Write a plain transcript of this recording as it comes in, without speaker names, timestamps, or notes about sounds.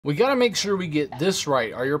We gotta make sure we get this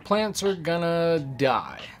right or your plants are gonna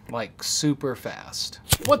die, like super fast.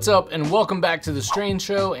 What's up and welcome back to The Strange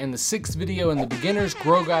Show and the 6th video in the Beginner's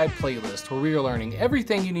Grow Guide playlist where we are learning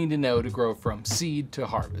everything you need to know to grow from seed to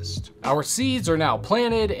harvest. Our seeds are now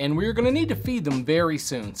planted and we're gonna need to feed them very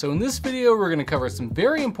soon. So in this video, we're gonna cover some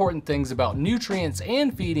very important things about nutrients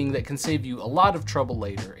and feeding that can save you a lot of trouble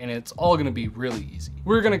later, and it's all gonna be really easy.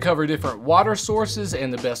 We're gonna cover different water sources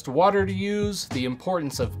and the best water to use, the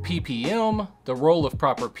importance of ppm, the role of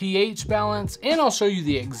proper pH balance, and I'll show you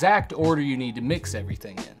the exact order you need to mix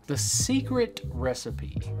everything in. The secret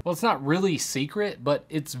recipe. Well, it's not really secret, but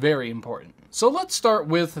it's very important. So let's start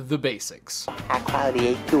with the basics.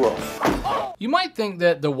 You might think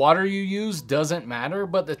that the water you use doesn't matter,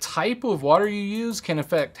 but the type of water you use can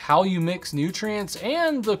affect how you mix nutrients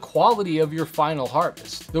and the quality of your final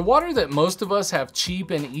harvest. The water that most of us have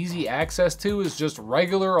cheap and easy access to is just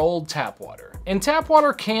regular old tap water. And tap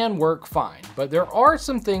water can work fine, but there are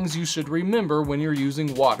some things you should remember when you're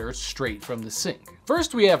using water straight from the sink.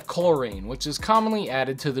 First, we have chlorine, which is commonly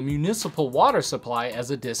added to the municipal water supply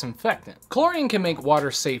as a disinfectant. Chlorine can make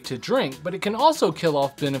water safe to drink, but it can also kill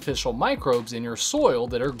off beneficial microbes in your soil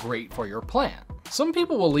that are great for your plant. Some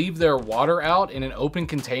people will leave their water out in an open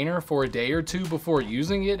container for a day or two before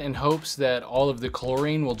using it in hopes that all of the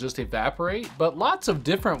chlorine will just evaporate, but lots of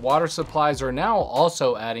different water supplies are now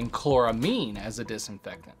also adding chloramine as a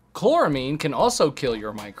disinfectant. Chloramine can also kill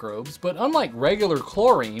your microbes, but unlike regular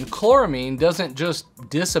chlorine, chloramine doesn't just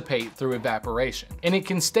dissipate through evaporation, and it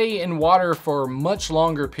can stay in water for much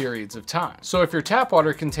longer periods of time. So if your tap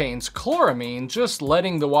water contains chloramine, just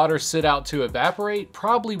letting the water sit out to evaporate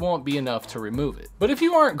probably won't be enough to remove it. But if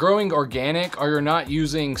you aren't growing organic, or you're not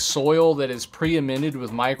using soil that is pre-amended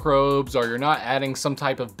with microbes, or you're not adding some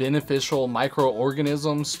type of beneficial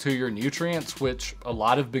microorganisms to your nutrients, which a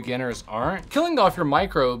lot of beginners aren't, killing off your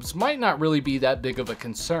microbes might not really be that big of a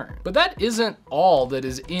concern. But that isn't all that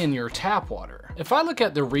is in your tap water. If I look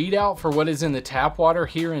at the readout for what is in the tap water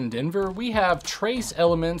here in Denver, we have trace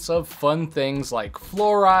elements of fun things like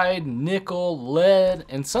fluoride, nickel, lead,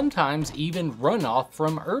 and sometimes even runoff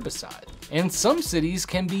from herbicide. And some cities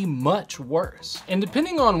can be much worse. And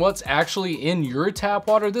depending on what's actually in your tap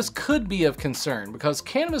water, this could be of concern because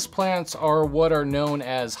cannabis plants are what are known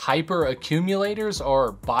as hyperaccumulators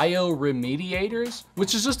or bioremediators,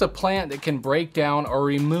 which is just a plant that can break down or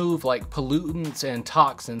remove like pollutants and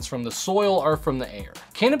toxins from the soil or from the air.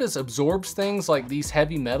 Cannabis absorbs things like these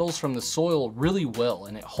heavy metals from the soil really well,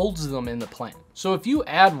 and it holds them in the plant. So if you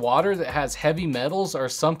add water that has heavy metals or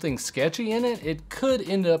something sketchy in it, it could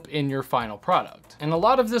end up in your final product. And a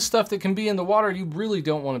lot of this stuff that can be in the water you really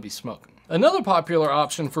don't want to be smoking. Another popular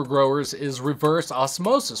option for growers is reverse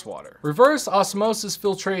osmosis water. Reverse osmosis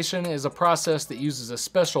filtration is a process that uses a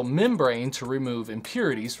special membrane to remove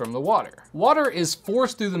impurities from the water. Water is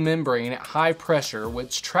forced through the membrane at high pressure,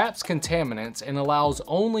 which traps contaminants and allows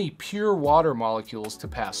only pure water molecules to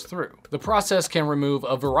pass through. The process can remove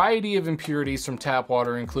a variety of impurities from tap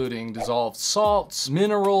water, including dissolved salts,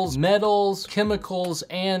 minerals, metals, chemicals,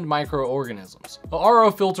 and microorganisms. The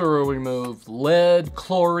RO filter will remove lead,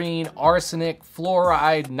 chlorine, arsenic,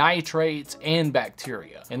 fluoride, nitrates, and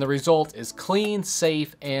bacteria. And the result is clean,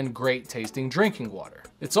 safe, and great tasting drinking water.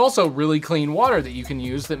 It's also really clean water that you can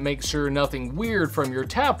use that makes sure nothing weird from your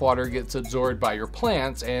tap water gets absorbed by your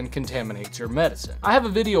plants and contaminates your medicine. I have a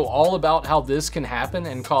video all about how this can happen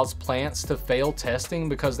and cause plants to fail testing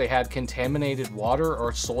because they had contaminated water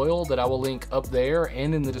or soil that I will link up there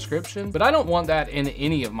and in the description, but I don't want that in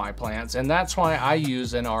any of my plants, and that's why I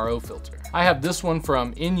use an RO filter. I have this one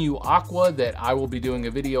from NU Aqua that I will be doing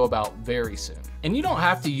a video about very soon. And you don't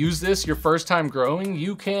have to use this your first time growing,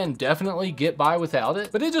 you can definitely get by without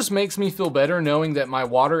it, but it just makes me feel better knowing that my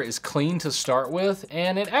water is clean to start with,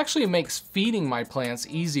 and it actually makes feeding my plants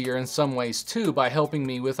easier in some ways too by helping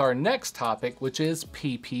me with our next topic, which is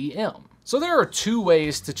ppm. So there are two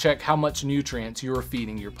ways to check how much nutrients you are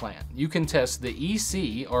feeding your plant. You can test the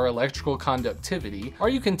EC, or electrical conductivity, or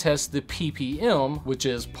you can test the ppm, which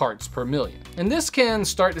is parts per million. And this can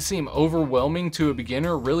start to seem overwhelming to a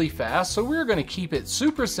beginner really fast, so we're going to keep it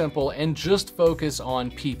super simple and just focus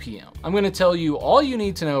on ppm. I'm going to tell you all you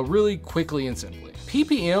need to know really quickly and simply.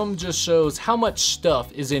 ppm just shows how much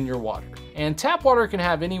stuff is in your water. And tap water can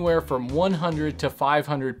have anywhere from 100 to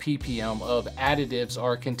 500 ppm of additives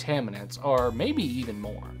or contaminants, or maybe even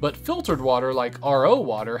more. But filtered water like RO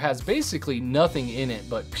water has basically nothing in it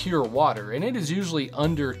but pure water, and it is usually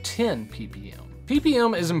under 10 ppm.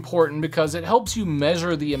 ppm is important because it helps you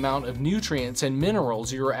measure the amount of nutrients and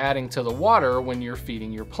minerals you're adding to the water when you're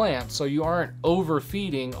feeding your plants, so you aren't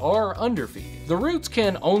overfeeding or underfeeding. The roots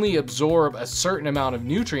can only absorb a certain amount of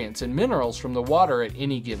nutrients and minerals from the water at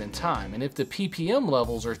any given time, and if the ppm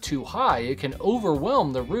levels are too high, it can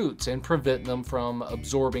overwhelm the roots and prevent them from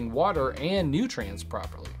absorbing water and nutrients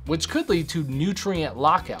properly, which could lead to nutrient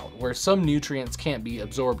lockout, where some nutrients can't be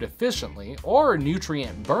absorbed efficiently, or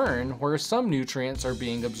nutrient burn, where some nutrients are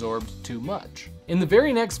being absorbed too much. In the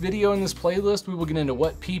very next video in this playlist, we will get into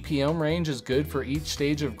what ppm range is good for each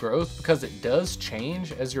stage of growth, because it does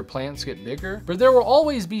change as your plants get bigger, but there will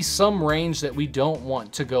always be some range that we don't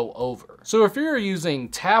want to go over. So if you're using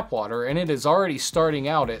tap water and it is already starting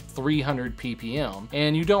out at 300 ppm,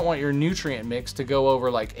 and you don't want your nutrient mix to go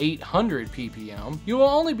over like 800 ppm, you will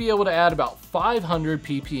only be able to add about 500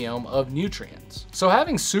 ppm of nutrients. So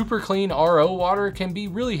having super clean RO water can be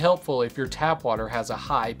really helpful if your tap water has a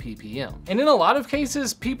high ppm. And in a lot of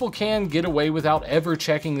cases, people can get away without ever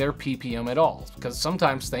checking their ppm at all, because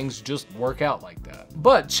sometimes things just work out like that.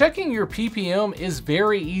 But checking your ppm is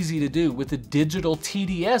very easy to do with a digital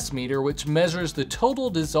TDS meter, which measures the total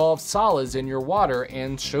dissolved solids in your water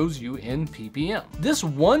and shows you in ppm. This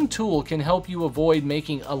one tool can help you avoid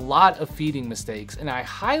making a lot of feeding mistakes, and I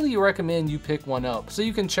highly recommend you pick one up so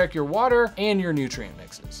you can check your water and your nutrient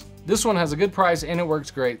mixes. This one has a good price and it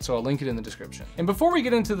works great, so I'll link it in the description. And before we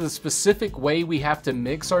get into the specific way we have to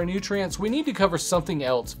mix our nutrients, we need to cover something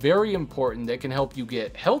else very important that can help you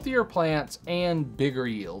get healthier plants and bigger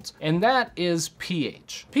yields, and that is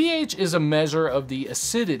pH. pH is a measure of the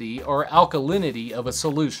acidity or alkalinity of a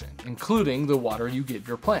solution, including the water you give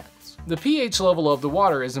your plants. The pH level of the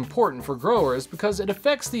water is important for growers because it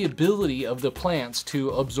affects the ability of the plants to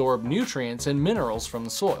absorb nutrients and minerals from the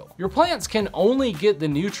soil. Your plants can only get the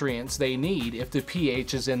nutrients they need if the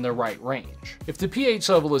pH is in the right range. If the pH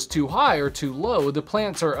level is too high or too low, the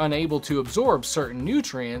plants are unable to absorb certain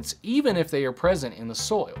nutrients even if they are present in the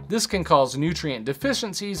soil. This can cause nutrient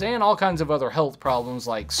deficiencies and all kinds of other health problems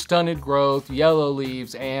like stunted growth, yellow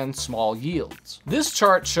leaves, and small yields. This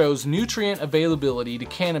chart shows nutrient availability to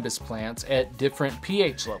cannabis plants at different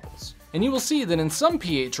pH levels. And you will see that in some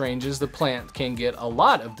pH ranges the plant can get a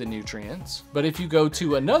lot of the nutrients, but if you go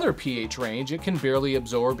to another pH range it can barely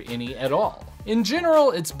absorb any at all. In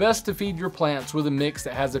general, it's best to feed your plants with a mix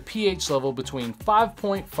that has a pH level between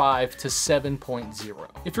 5.5 to 7.0.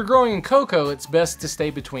 If you're growing in cocoa, it's best to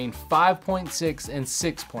stay between 5.6 and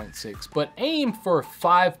 6.6, but aim for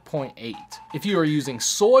 5.8. If you are using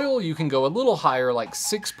soil, you can go a little higher, like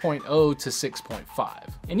 6.0 to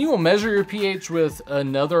 6.5. And you will measure your pH with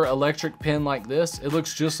another electric pen like this. It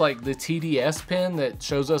looks just like the TDS pen that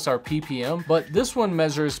shows us our ppm, but this one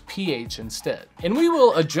measures pH instead. And we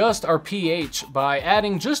will adjust our pH by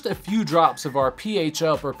adding just a few drops of our pH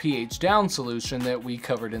up or pH down solution that we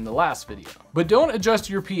covered in the last video. But don't adjust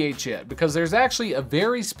your pH yet, because there's actually a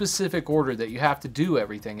very specific order that you have to do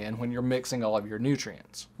everything in when you're mixing all of your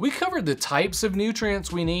nutrients. We covered the types of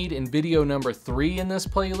nutrients we need in video number 3 in this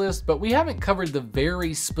playlist, but we haven't covered the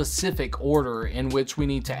very specific order in which we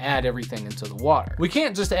need to add everything into the water. We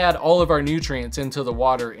can't just add all of our nutrients into the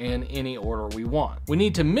water in any order we want. We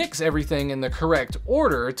need to mix everything in the correct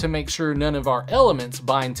order to make sure none of our elements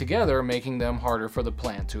bind together, making them harder for the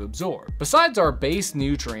plant to absorb. Besides our base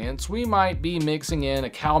nutrients, we might be mixing in a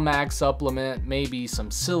CalMag supplement, maybe some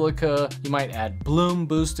silica, you might add bloom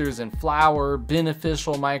boosters in flower,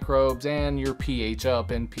 beneficial microbes, and your pH up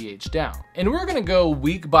and pH down. And we're gonna go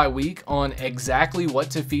week by week on exactly what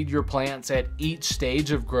to feed your plants at each stage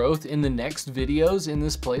of growth in the next videos in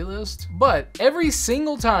this playlist. But every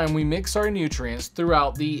single time we mix our nutrients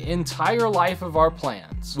throughout the entire life of our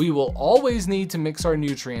plants, we will always need to mix our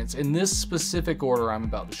nutrients in this specific order I'm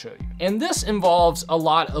about to show you. And this involves a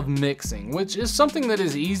lot of mixing, which is something that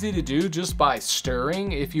is easy to do just by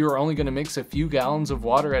stirring if you're only going to mix a few gallons of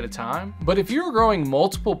water at a time. But if you're growing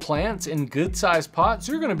multiple plants in good sized pots,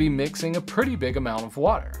 you're going to be mixing a pretty big amount of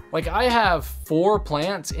water. Like I have 4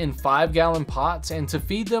 plants in 5-gallon pots, and to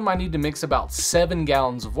feed them I need to mix about 7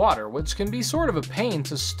 gallons of water, which can be sort of a pain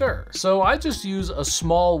to stir. So I just use a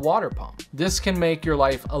small water pump. This can make your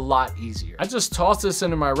life a lot easier. I just toss this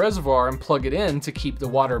into my reservoir and plug it in to keep the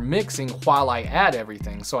water mixing while I add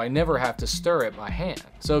everything, so I never have to stir it by hand.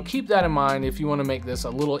 So keep that in mind if you want to make this a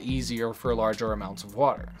little easier for larger amounts of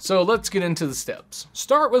water. So let's get into the steps.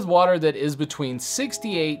 Start with water that is between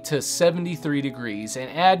 68 to 73 degrees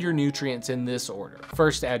and add your nutrients in this order.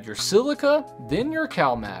 First add your silica, then your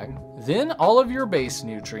CalMag, then all of your base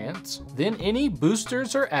nutrients, then any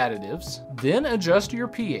boosters or additives, then adjust your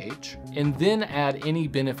pH, and then add any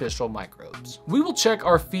beneficial microbes. microbes. We will check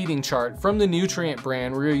our feeding chart from the nutrient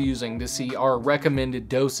brand we're using to see our recommended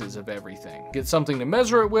doses of everything. Get something to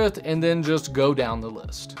measure it with and then just go down the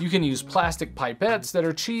list. You can use plastic pipettes that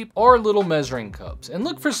are cheap or little measuring cups, and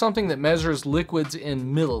look for something that measures liquids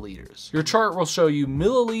in milliliters. Your chart will show you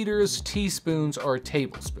milliliters, teaspoons, or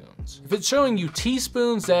tablespoons. If it's showing you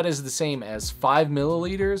teaspoons, that is the same as 5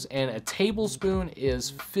 milliliters, and a tablespoon is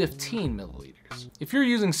 15 milliliters. If you're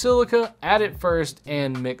using silica, add it first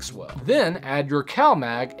and mix well. Then add your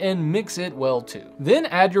CalMag and mix it well too. Then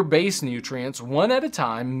add your base nutrients one at a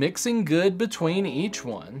time, mixing good between each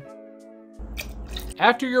one.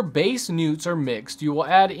 After your base nutes are mixed, you will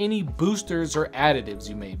add any boosters or additives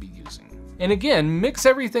you may be using. And again, mix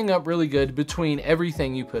everything up really good between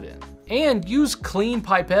everything you put in. And use clean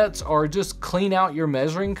pipettes or just clean out your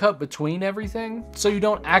measuring cup between everything so you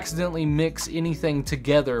don't accidentally mix anything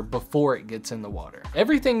together before it gets in the water.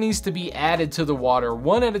 Everything needs to be added to the water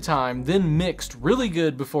one at a time, then mixed really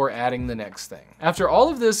good before adding the next thing. After all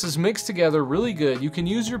of this is mixed together really good, you can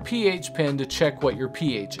use your pH pen to check what your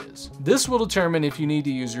pH is. This will determine if you need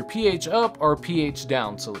to use your pH up or pH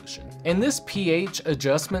down solution. And this pH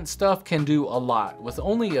adjustment stuff can do a lot with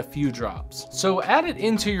only a few drops. So add it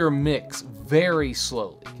into your mix very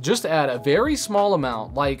slowly. Just add a very small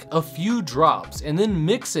amount, like a few drops, and then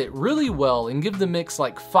mix it really well and give the mix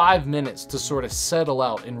like 5 minutes to sort of settle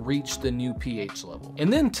out and reach the new pH level.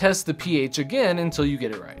 And then test the pH again until you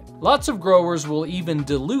get it right. Lots of growers will even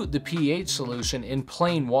dilute the pH solution in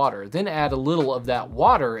plain water, then add a little of that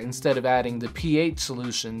water instead of adding the pH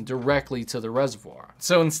solution directly to the reservoir.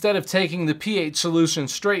 So instead of taking the pH solution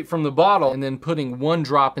straight from the bottle and then putting 1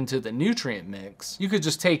 drop into the nutrient mix, you could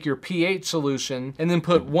just take your pH solution and then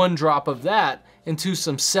put 1 drop of that into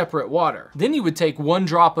some separate water. Then you would take 1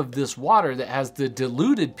 drop of this water that has the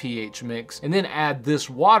diluted pH mix and then add this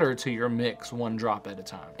water to your mix 1 drop at a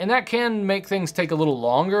time. And that can make things take a little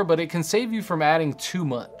longer, but it can save you from adding too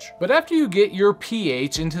much. But after you get your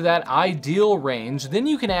pH into that ideal range, then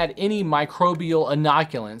you can add any microbial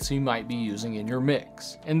inoculants you might be using in your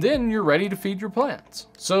mix. And then you're ready to feed your plants.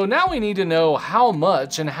 So now we need to know how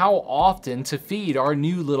much and how often to feed our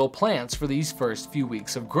new little plants for these first few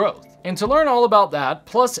weeks of growth. And to learn all about that,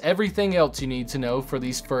 plus everything else you need to know for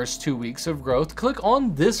these first 2 weeks of growth, click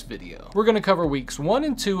on this video. We're going to cover weeks 1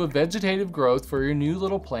 and 2 of vegetative growth for your new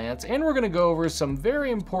little plants, and we're going to go over some very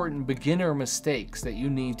important beginner mistakes that you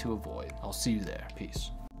need to avoid. I'll see you there. Peace.